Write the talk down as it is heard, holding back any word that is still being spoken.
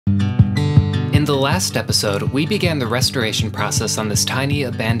the last episode, we began the restoration process on this tiny,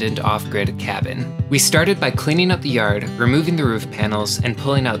 abandoned off-grid cabin. We started by cleaning up the yard, removing the roof panels, and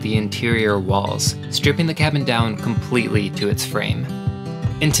pulling out the interior walls, stripping the cabin down completely to its frame.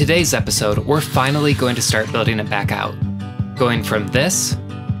 In today's episode, we're finally going to start building it back out, going from this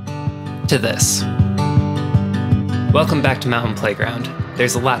to this. Welcome back to Mountain Playground.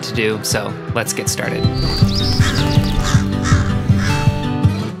 There's a lot to do, so let's get started.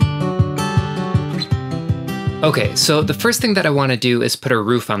 Okay, so the first thing that I want to do is put a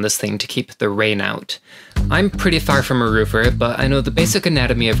roof on this thing to keep the rain out. I'm pretty far from a roofer, but I know the basic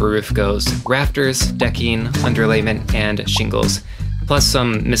anatomy of a roof goes rafters, decking, underlayment, and shingles, plus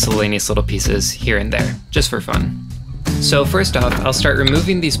some miscellaneous little pieces here and there, just for fun. So first off, I'll start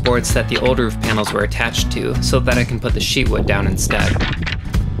removing these boards that the old roof panels were attached to so that I can put the sheet wood down instead.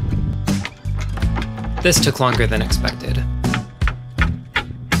 This took longer than expected.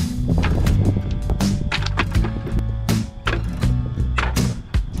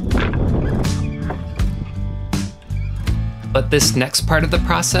 But this next part of the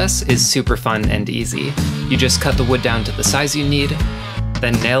process is super fun and easy. You just cut the wood down to the size you need,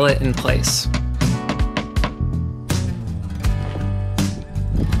 then nail it in place.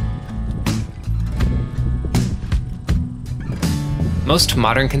 Most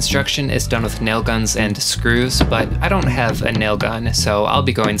modern construction is done with nail guns and screws, but I don't have a nail gun, so I'll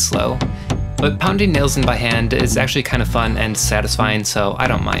be going slow. But pounding nails in by hand is actually kind of fun and satisfying, so I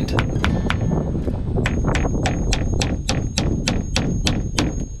don't mind.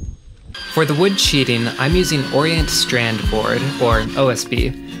 For the wood sheeting, I'm using Orient Strand Board, or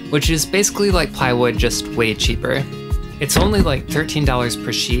OSB, which is basically like plywood, just way cheaper. It's only like $13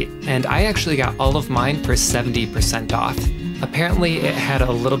 per sheet, and I actually got all of mine for 70% off. Apparently it had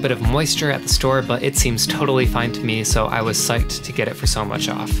a little bit of moisture at the store, but it seems totally fine to me, so I was psyched to get it for so much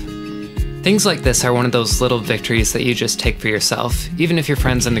off. Things like this are one of those little victories that you just take for yourself, even if your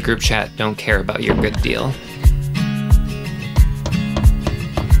friends in the group chat don't care about your good deal.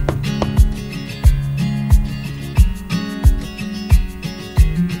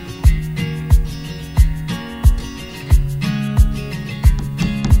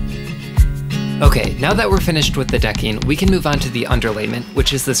 Okay, now that we're finished with the decking, we can move on to the underlayment,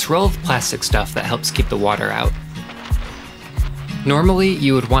 which is this roll of plastic stuff that helps keep the water out. Normally,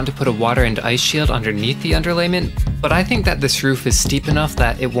 you would want to put a water and ice shield underneath the underlayment, but I think that this roof is steep enough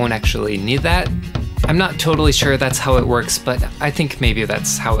that it won't actually need that. I'm not totally sure that's how it works, but I think maybe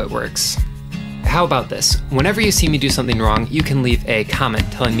that's how it works. How about this? Whenever you see me do something wrong, you can leave a comment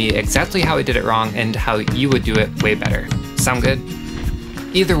telling me exactly how I did it wrong and how you would do it way better. Sound good?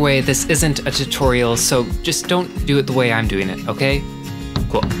 Either way, this isn't a tutorial, so just don't do it the way I'm doing it, okay?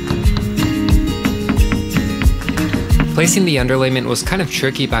 Cool. Placing the underlayment was kind of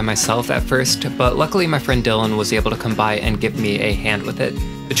tricky by myself at first, but luckily my friend Dylan was able to come by and give me a hand with it.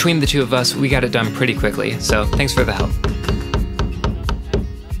 Between the two of us, we got it done pretty quickly, so thanks for the help.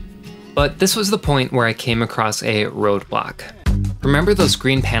 But this was the point where I came across a roadblock. Remember those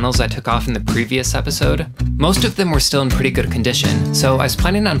green panels I took off in the previous episode? Most of them were still in pretty good condition, so I was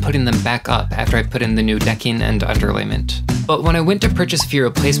planning on putting them back up after I put in the new decking and underlayment. But when I went to purchase a few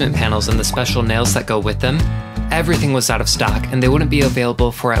replacement panels and the special nails that go with them, everything was out of stock and they wouldn't be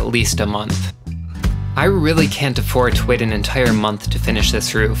available for at least a month. I really can't afford to wait an entire month to finish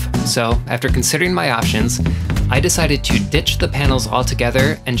this roof, so after considering my options, I decided to ditch the panels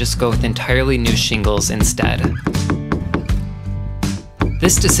altogether and just go with entirely new shingles instead.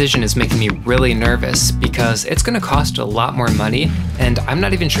 This decision is making me really nervous because it's going to cost a lot more money, and I'm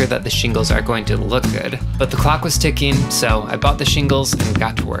not even sure that the shingles are going to look good. But the clock was ticking, so I bought the shingles and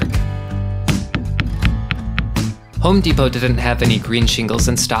got to work. Home Depot didn't have any green shingles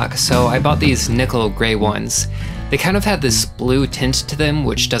in stock, so I bought these nickel gray ones. They kind of had this blue tint to them,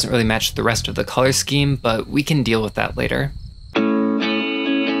 which doesn't really match the rest of the color scheme, but we can deal with that later.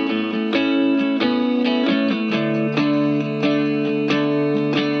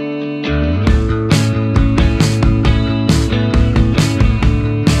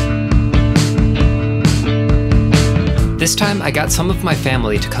 This time, I got some of my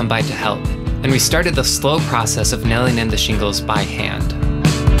family to come by to help, and we started the slow process of nailing in the shingles by hand.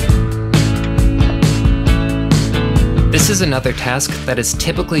 This is another task that is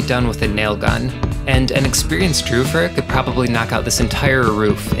typically done with a nail gun, and an experienced roofer could probably knock out this entire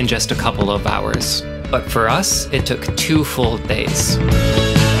roof in just a couple of hours. But for us, it took 2 full days.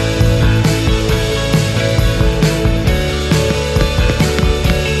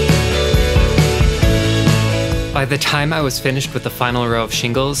 By the time I was finished with the final row of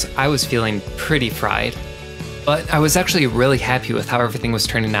shingles, I was feeling pretty fried. But I was actually really happy with how everything was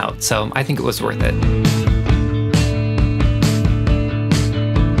turning out, so I think it was worth it.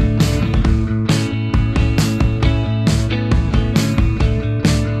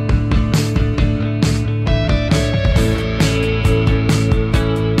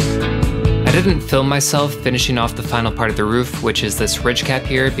 I didn't film myself finishing off the final part of the roof, which is this ridge cap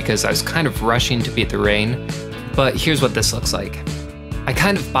here, because I was kind of rushing to beat the rain, but here's what this looks like. I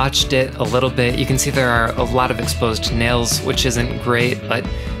kind of botched it a little bit. You can see there are a lot of exposed nails, which isn't great, but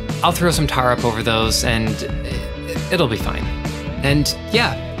I'll throw some tar up over those and it'll be fine. And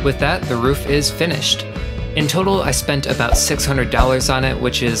yeah, with that, the roof is finished. In total, I spent about $600 on it,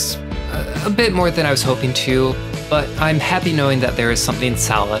 which is a bit more than I was hoping to, but I'm happy knowing that there is something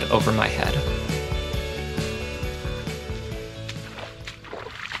solid over my head.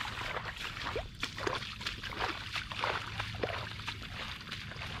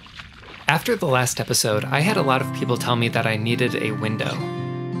 After the last episode, I had a lot of people tell me that I needed a window.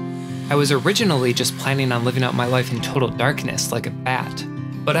 I was originally just planning on living out my life in total darkness like a bat,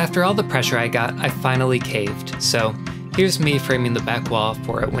 but after all the pressure I got, I finally caved, so here's me framing the back wall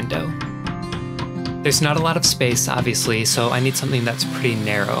for a window. There's not a lot of space, obviously, so I need something that's pretty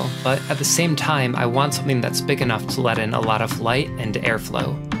narrow, but at the same time, I want something that's big enough to let in a lot of light and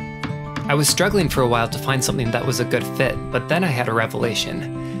airflow. I was struggling for a while to find something that was a good fit, but then I had a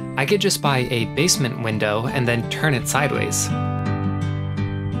revelation. I could just buy a basement window and then turn it sideways.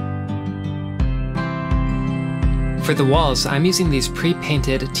 For the walls, I'm using these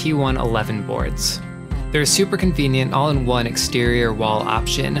pre-painted T111 boards. They're a super convenient all-in-one exterior wall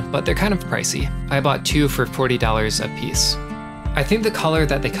option, but they're kind of pricey. I bought 2 for $40 a piece. I think the color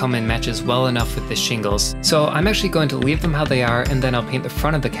that they come in matches well enough with the shingles, so I'm actually going to leave them how they are and then I'll paint the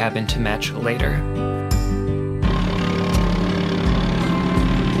front of the cabin to match later.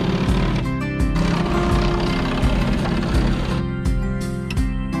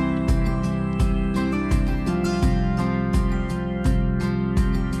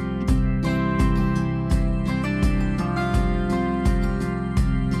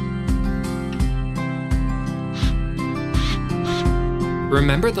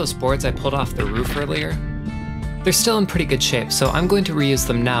 Remember those boards I pulled off the roof earlier? They're still in pretty good shape, so I'm going to reuse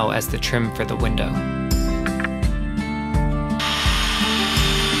them now as the trim for the window.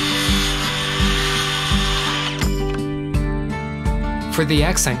 For the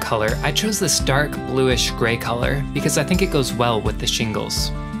accent color, I chose this dark bluish gray color because I think it goes well with the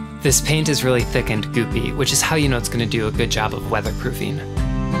shingles. This paint is really thick and goopy, which is how you know it's going to do a good job of weatherproofing.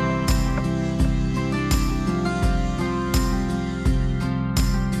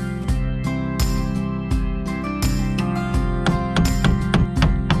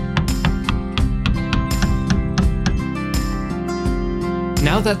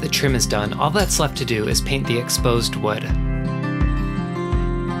 Now that the trim is done, all that's left to do is paint the exposed wood.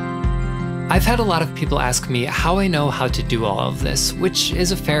 I've had a lot of people ask me how I know how to do all of this, which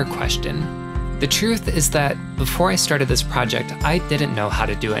is a fair question. The truth is that before I started this project, I didn't know how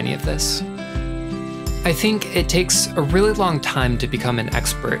to do any of this. I think it takes a really long time to become an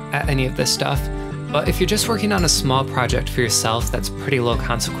expert at any of this stuff, but if you're just working on a small project for yourself that's pretty low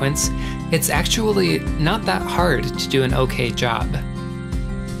consequence, it's actually not that hard to do an okay job.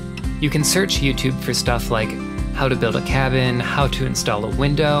 You can search YouTube for stuff like how to build a cabin, how to install a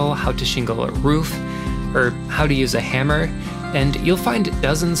window, how to shingle a roof, or how to use a hammer, and you'll find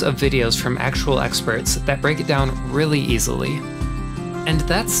dozens of videos from actual experts that break it down really easily. And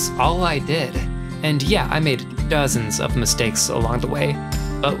that's all I did. And yeah, I made dozens of mistakes along the way,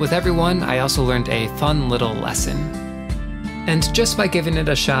 but with everyone, I also learned a fun little lesson. And just by giving it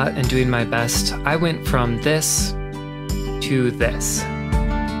a shot and doing my best, I went from this to this.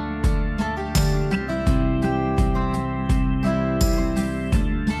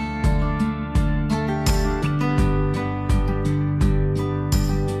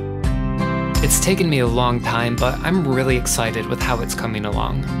 It's taken me a long time, but I'm really excited with how it's coming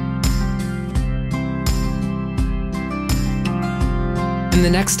along. In the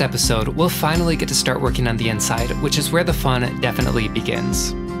next episode, we'll finally get to start working on the inside, which is where the fun definitely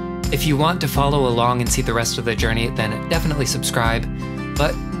begins. If you want to follow along and see the rest of the journey, then definitely subscribe,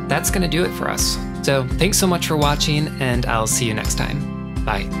 but that's gonna do it for us. So thanks so much for watching, and I'll see you next time.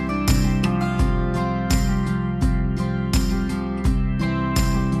 Bye.